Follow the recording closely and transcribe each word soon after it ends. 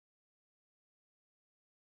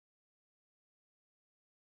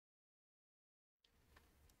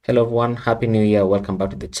Hello everyone, happy new year. Welcome back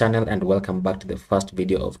to the channel and welcome back to the first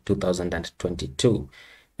video of 2022.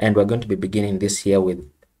 And we're going to be beginning this year with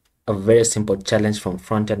a very simple challenge from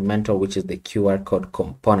Frontend Mentor, which is the QR code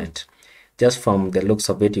component. Just from the looks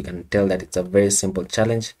of it, you can tell that it's a very simple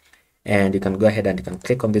challenge, and you can go ahead and you can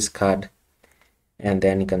click on this card and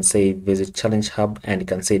then you can say visit challenge hub and you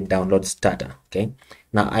can say download starter. Okay,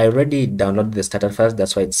 now I already downloaded the starter first,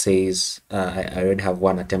 that's why it says I already have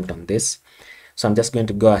one attempt on this. So I'm just going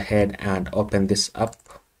to go ahead and open this up.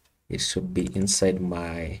 It should be inside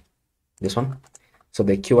this one. So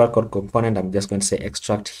the QR code component, I'm just going to say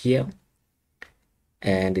extract here,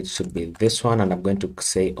 and it should be this one, and I'm going to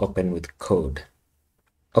say open with code.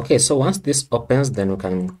 Okay, so once this opens, then we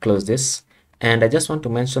can close this. And I just want to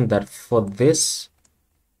mention that for this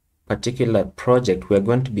particular project, we're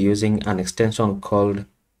going to be using an extension called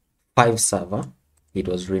 5server. It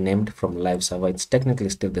was renamed from live server. It's technically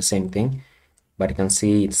still the same thing, but you can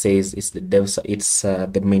see it says it's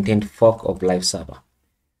the maintained fork of live server.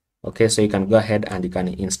 Okay, so you can go ahead and you can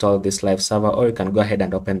install this live server, or you can go ahead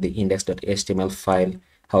and open the index.html file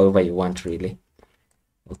however you want, really.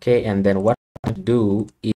 Okay, and then what I do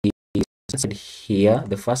is here,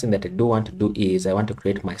 the first thing that I do want to do is I want to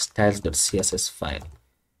create my styles.css file.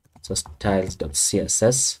 So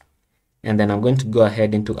styles.css, and then I'm going to go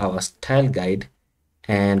ahead into our style guide,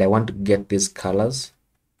 and I want to get these colors.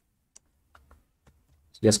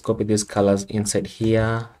 Just copy these colors inside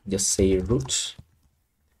here, just say root,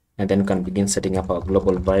 and then we can begin setting up our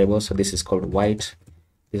global variables. So this is called white,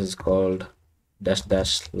 this is called dash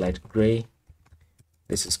dash light gray,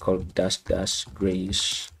 this is called dash dash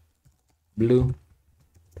grayish blue,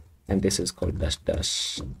 and this is called dash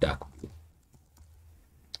dash dark blue.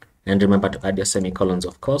 And remember to add your semicolons,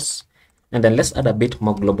 of course. And then let's add a bit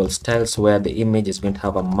more global styles where the image is going to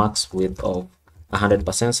have a max width of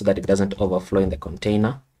 100% so that it doesn't overflow in the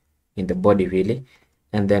container, in the body really.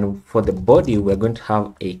 And then for the body, we're going to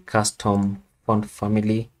have a custom font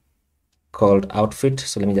family called outfit.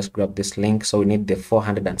 So let me just grab this link. So we need the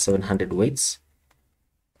 400 and 700 weights.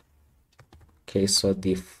 Okay, so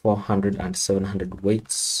the 400 and 700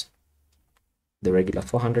 weights, the regular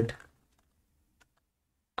 400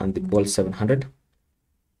 and the bold 700.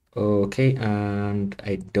 Okay, and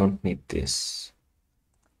I don't need this.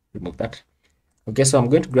 Remove that. Okay, so I'm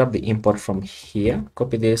going to grab the import from here,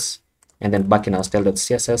 copy this, and then back in our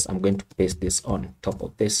style.css, I'm going to paste this on top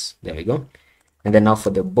of this. There we go. And then now for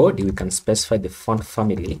the body, we can specify the font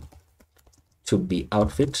family to be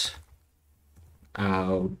outfit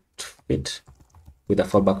with a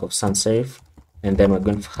fallback of sans serif. And then we're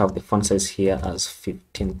going to have the font size here as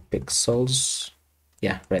 15 pixels.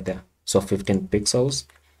 Yeah, right there. So 15 pixels.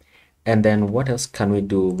 And then what else can we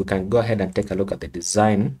do? We can go ahead and take a look at the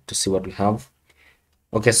design to see what we have.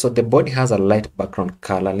 Okay, so the body has a light background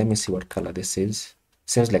color. Let me see what color this is.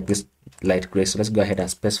 Seems like this light gray. So let's go ahead and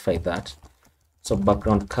specify that. So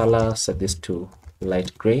background color, set this to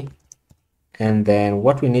light gray. And then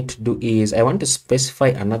what we need to do is I want to specify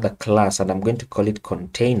another class, and I'm going to call it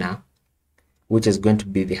container, which is going to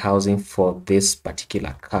be the housing for this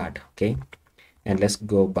particular card. Okay, and let's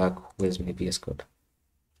go back. Where's my VS Code?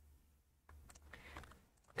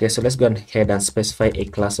 Okay, so let's go ahead and specify a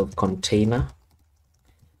class of container.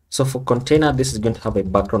 So for container, this is going to have a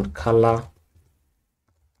background color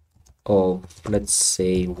of, let's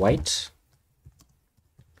say, white.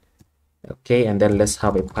 Okay, and then let's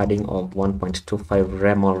have a padding of 1.25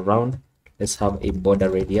 rem all around. Let's have a border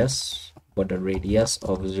radius of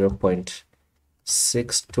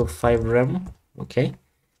 0.625 rem. Okay,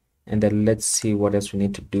 and then let's see what else we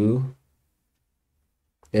need to do.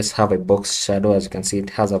 Let's have a box shadow. As you can see, it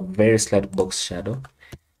has a very slight box shadow.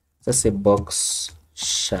 Let's say box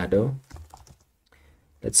shadow.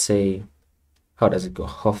 Let's say, how does it go?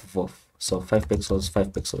 Half of, so 5 pixels,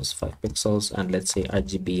 5 pixels, 5 pixels, and let's say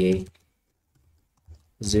RGBA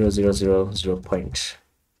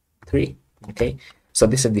 0.3. Okay, so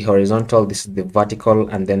this is the horizontal, this is the vertical,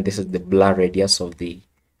 and then this is the blur radius of the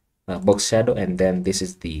box shadow, and then this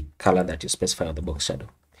is the color that you specify on the box shadow.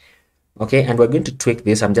 Okay, and we're going to tweak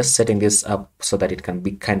this. I'm just setting this up so that it can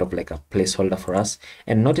be kind of like a placeholder for us.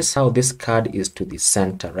 And notice how this card is to the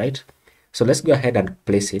center, right? So let's go ahead and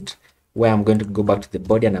place it where I'm going to go back to the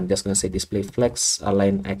body, and I'm just going to say display flex,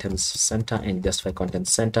 align items center, and justify content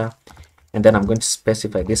center. And then I'm going to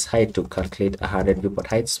specify this height to calculate 100 viewport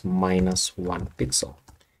heights minus 1 pixel,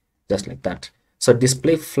 just like that. So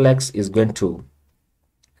display flex is going to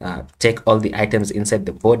take all the items inside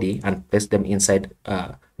the body and place them inside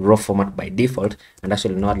raw format by default. And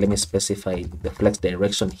actually not, let me specify the flex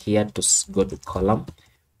direction here to go to column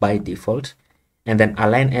by default. And then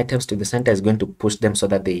align items to the center is going to push them so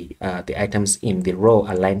that the items in the row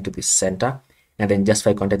align to the center. And then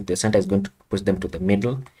justify content to the center is going to push them to the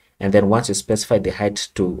middle. And then once you specify the height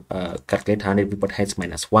to calculate 100 viewport heights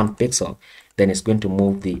minus 1 pixel, then it's going to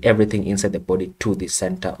move the everything inside the body to the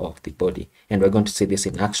center of the body. And we're going to see this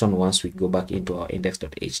in action once we go back into our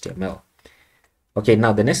index.html. Okay,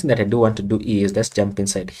 now the next thing that I do want to do is let's jump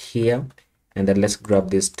inside here, and then let's grab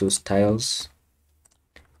these two styles,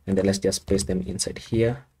 and then let's just paste them inside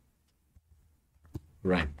here,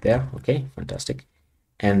 right there. Okay, fantastic.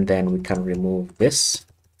 And then we can remove this,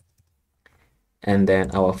 and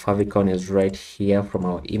then our favicon is right here from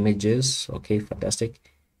our images. Okay, fantastic.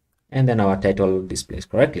 And then our title displays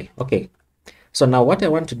correctly. Okay, so now what I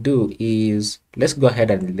want to do is let's go ahead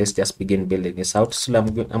and let's just begin building this out. So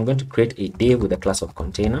I'm going to create a div with a class of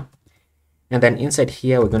container, and then inside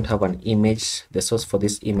here we're going to have an image. The source for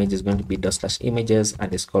this image is going to be /images,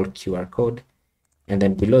 and it's called QR code. And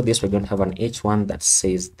then below this we're going to have an h1 that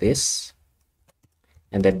says this,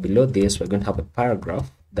 and then below this we're going to have a paragraph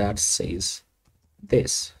that says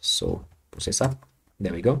this. So push this up,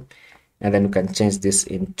 there we go. And then we can change this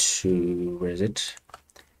into, where is it,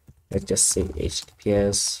 let's just say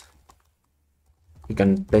HTTPS. You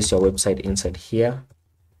can place your website inside here.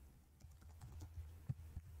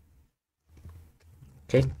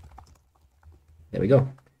 Okay, there we go,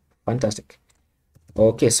 fantastic.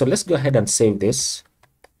 Okay, so let's go ahead and save this,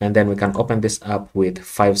 and then we can open this up with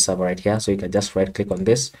Five Server right here. So you can just right click on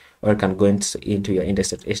this, or you can go into your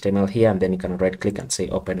index.html here, and then you can right click and say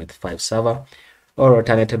open with Five Server, or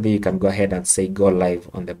alternatively you can go ahead and say go live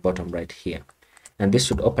on the bottom right here. And this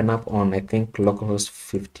should open up on, I think, localhost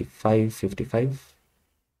 5555.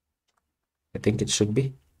 I think it should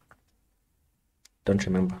be, don't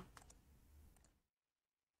remember.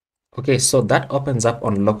 Okay, so that opens up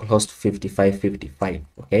on localhost 5555.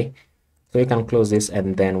 Okay, so you can close this,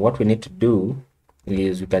 and then what we need to do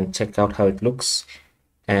is we can check out how it looks,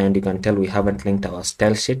 and you can tell we haven't linked our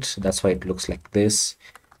style sheet. That's why it looks like this.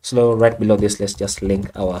 So right below this, let's just link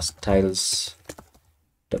our styles.css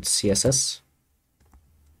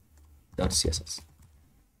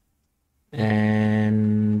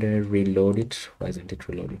and reload it. Why isn't it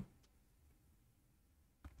reloading?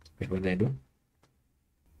 Wait, what did I do?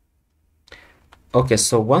 Okay,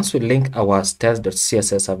 so once we link our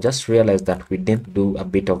styles.css, I've just realized that we didn't do a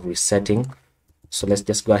bit of resetting. So let's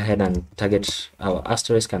just go ahead and target our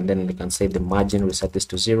asterisk, and then we can say the margin, reset this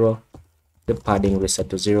to 0, the padding reset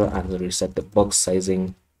to 0, and we'll reset the box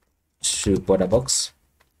sizing to border box.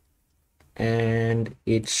 And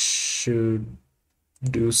it should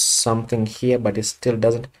do something here, but it still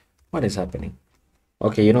doesn't. What is happening?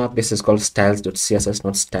 Okay, you know what, this is called styles.css,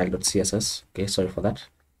 not style.css. Okay, sorry for that.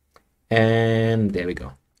 And there we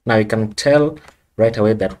go. Now you can tell right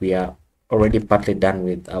away that we are already partly done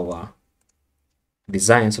with our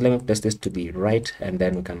design. So let me place this to the right, and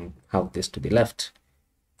then we can have this to the left.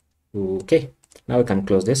 Okay, now we can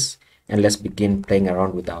close this, and let's begin playing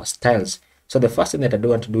around with our styles. So the first thing that I do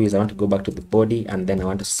want to do is I want to go back to the body, and then I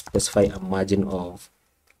want to specify a margin of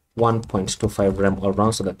 1.25 rem all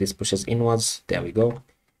around so that this pushes inwards. There we go.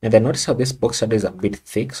 And then notice how this box shadow is a bit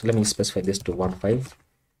thick, so let me specify this to 1.5.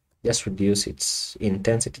 Just reduce its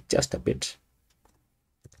intensity just a bit.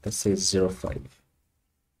 Let's say 0.5.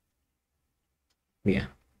 Yeah,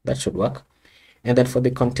 that should work. And then for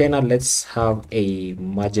the container, let's have a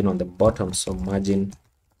margin on the bottom. So margin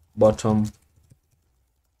bottom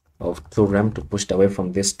of 2 rem to push it away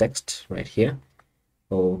from this text right here.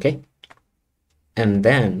 Okay. And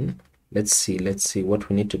then let's see what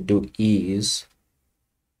we need to do is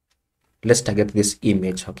let's target this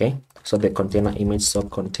image. Okay, so the container image, so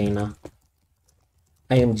container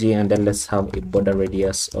img, and then let's have a border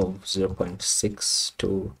radius of 0.6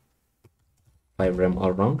 to 5 rem all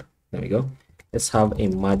around. There we go. Let's have a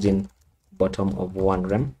margin bottom of 1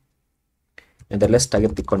 rem, and then let's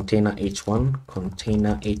target the container h1.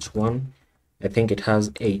 Container h1, I think it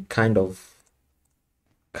has a kind of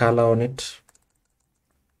color on it.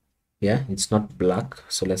 Yeah, it's not black,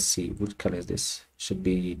 so let's see what color is this. Should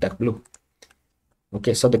be dark blue.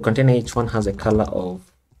 Okay, so the container h1 has a color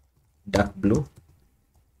of dark blue,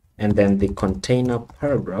 and then the container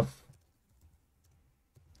paragraph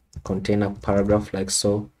like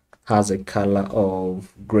so has a color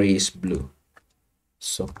of grayish blue.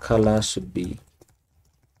 So color should be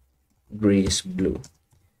grayish blue.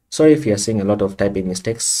 Sorry if you're seeing a lot of typing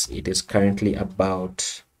mistakes. It is currently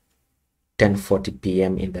about 10:40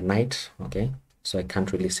 p.m. in the night. Okay, so I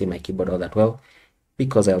can't really see my keyboard all that well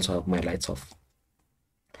because I also have my lights off.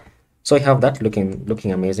 So I have that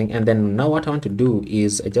looking amazing. And then now what I want to do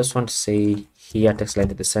is I just want to say here, text align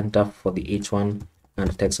to the center for the h1,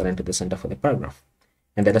 and text align to the center for the paragraph.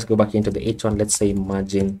 And then let's go back into the h1. Let's say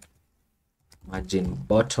margin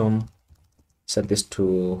bottom, set this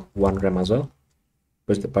to 1 rem as well,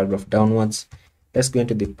 push the paragraph downwards. Let's go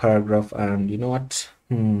into the paragraph, and you know what,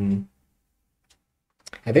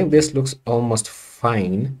 I think this looks almost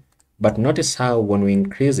fine, but notice how when we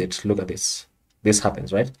increase it, look at this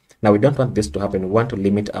happens, right? Now we don't want this to happen. We want to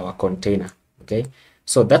limit our container. Okay,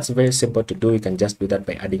 so that's very simple to do. You can just do that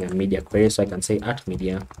by adding a media query. So I can say at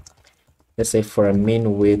media, let's say for a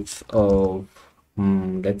mean width of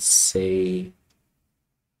let's say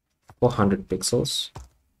 400 pixels,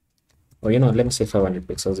 or let me say 500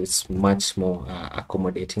 pixels. It's much more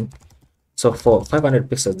accommodating. So for 500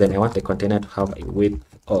 pixels, then I want the container to have a width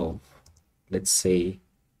of, let's say,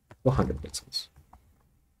 400 pixels.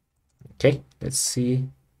 Okay, let's see.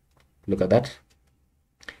 Look at that.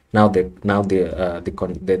 Now the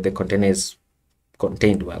container is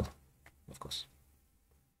contained well, of course.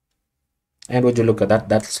 And would you look at that?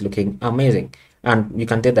 That's looking amazing. And you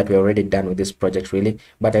can tell that we're already done with this project, really.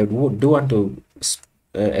 But I do want to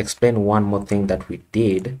explain one more thing that we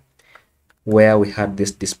did, where we had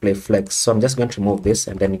this display flex. So I'm just going to remove this,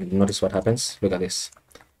 and then you can notice what happens. Look at this.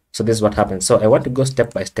 So this is what happens. So I want to go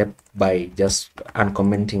step by step by just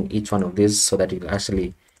uncommenting each one of these, so that you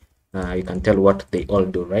actually you can tell what they all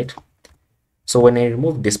do, right? So when I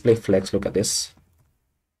remove display flex, look at this.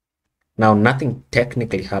 Now nothing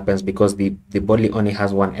technically happens because the body only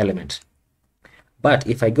has one element. But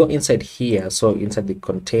if I go inside here, so inside the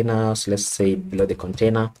container, so let's say below the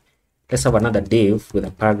container, let's have another div with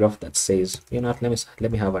a paragraph that says, you know what,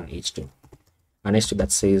 let me have an h2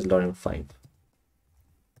 that says lorem 5.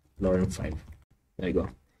 There you go.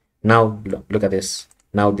 Now look at this.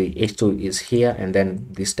 Now the h2 is here, and then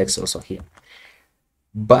this text also here.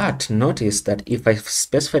 But notice that if I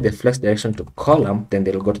specify the flex direction to column, then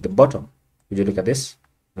they'll go to the bottom. Would you look at this?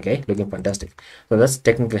 Okay, looking fantastic. So that's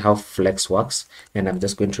technically how flex works, and I'm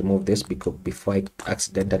just going to remove this before I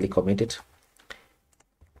accidentally commit it.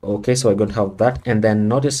 Okay, so I'm going to have that, and then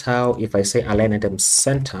notice how if I say align item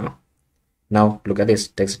center, now look at this,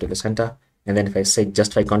 takes it to the center, and then if I say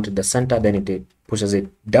justify content to the center, then it pushes it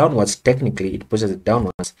downwards. Technically it pushes it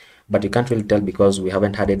downwards, but you can't really tell because we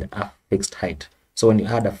haven't added a fixed height. So when you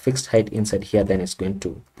add a fixed height inside here, then it's going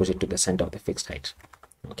to push it to the center of the fixed height.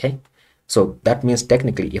 Okay, so that means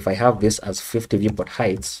technically if I have this as 50 viewport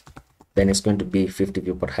heights, then it's going to be 50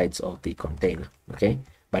 viewport heights of the container. Okay,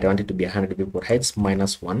 but I want it to be 100 viewport heights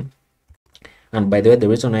minus 1. And by the way, the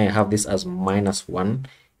reason I have this as minus 1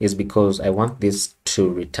 is because I want this to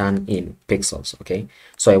return in pixels. Okay,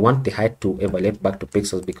 so I want the height to evaluate back to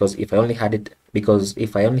pixels, because if I only had it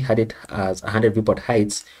as 100 viewport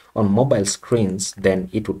heights on mobile screens, then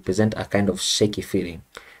it would present a kind of shaky feeling,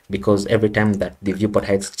 because every time that the viewport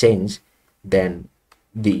heights change, then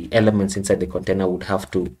the elements inside the container would have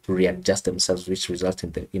to readjust themselves, which results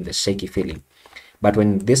in the shaky feeling. But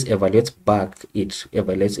when this evaluates back, it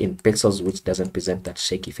evaluates in pixels, which doesn't present that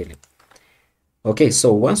shaky feeling. Okay,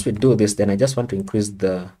 so once we do this, then I just want to increase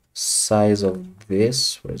the size of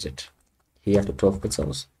this, where is it, here, to 12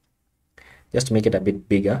 pixels, just to make it a bit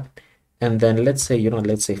bigger. And then let's say,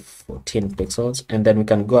 let's say 14 pixels, and then we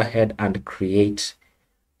can go ahead and create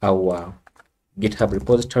our GitHub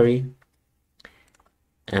repository.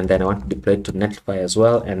 And then I want to deploy it to Netlify as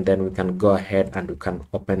well, and then we can go ahead and we can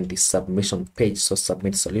open the submission page. So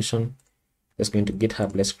submit solution, let's go into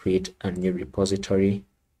GitHub, let's create a new repository.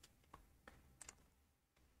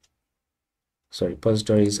 So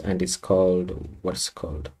repositories, and it's called, what's it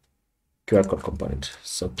called, QR code component.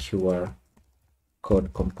 So QR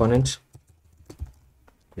code component,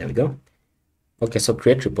 there we go. Okay, so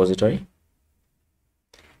create repository,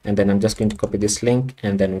 and then I'm just going to copy this link,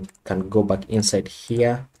 and then we can go back inside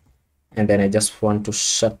here, and then I just want to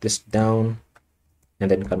shut this down, and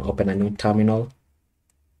then you can open a new terminal.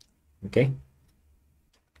 Okay,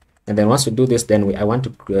 and then once we do this, then I want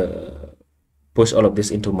to push all of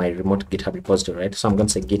this into my remote GitHub repository, right? So I'm going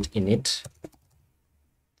to say git init,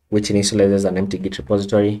 which initializes an empty Git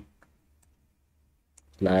repository,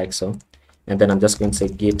 like so. And then I'm just going to say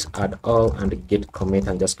git add all, and git commit,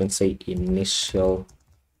 I'm just going to say initial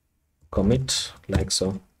commit, like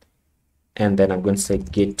so. And then I'm going to say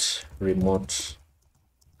git remote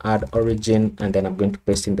add origin, and then I'm going to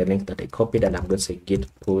paste in the link that I copied, and I'm going to say git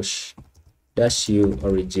push -u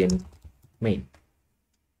origin main,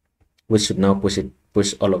 which should now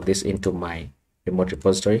push all of this into my remote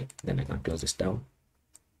repository. Then I can close this down,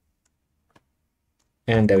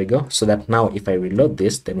 and there we go. So that now if I reload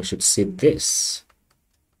this, then we should see this,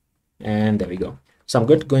 and there we go. So I'm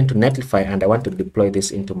going to go into Netlify and I want to deploy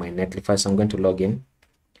this into my Netlify. So I'm going to log in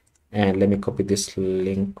and let me copy this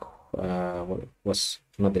link. Was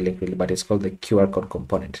not the link really, but it's called the QR code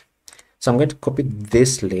component. So I'm going to copy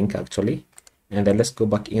this link actually, and then let's go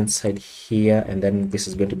back inside here, and then this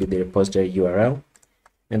is going to be the repository URL,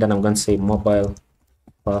 and then I'm going to say mobile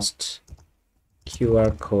first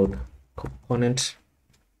QR code component.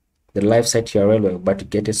 The live site URL, we're about to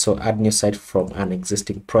get it, so add new site from an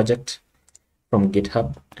existing project from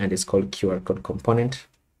GitHub, and it's called QR code component.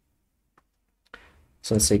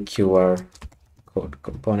 So let's say QR code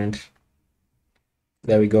component.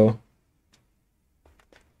 There we go.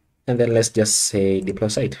 And then let's just say deploy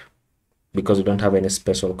site, because we don't have any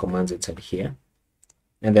special commands inside here.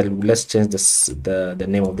 And then let's change this the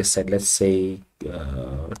name of this site. Let's say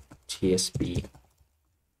TSP.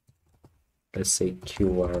 Let's say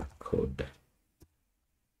QR code.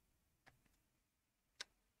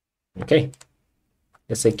 Okay,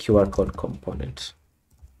 let's say QR code component,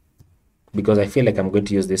 because I feel like I'm going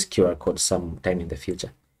to use this QR code sometime in the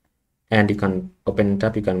future. And you can open it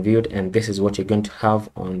up, you can view it, and this is what you're going to have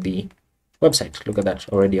on the website. Look at that,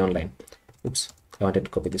 already online. Oops, I wanted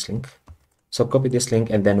to copy this link. So copy this link,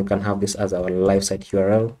 and then we can have this as our live site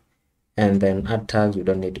URL, and then add tags. We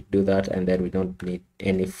don't need to do that, and then we don't need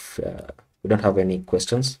any we don't have any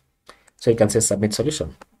questions, so you can say submit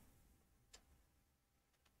solution.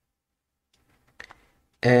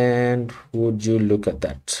 And would you look at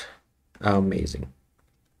that? Amazing,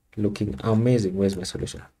 looking amazing. Where's my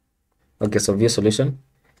solution? Okay, so view solution,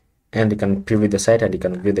 and you can preview the site, and you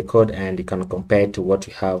can view the code, and you can compare it to what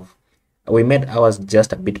you have. We made ours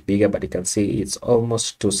just a bit bigger, but you can see it's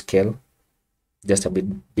almost to scale, just a bit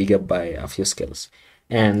bigger by a few scales.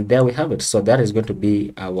 And there we have it. So that is going to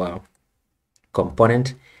be our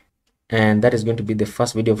component, and that is going to be the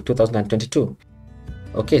first video of 2022.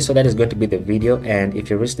 Okay, so that is going to be the video, and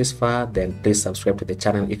if you reached this far, then please subscribe to the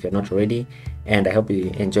channel if you're not already. And I hope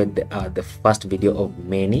you enjoyed the first video of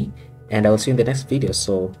many, and I will see you in the next video.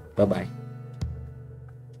 So bye bye.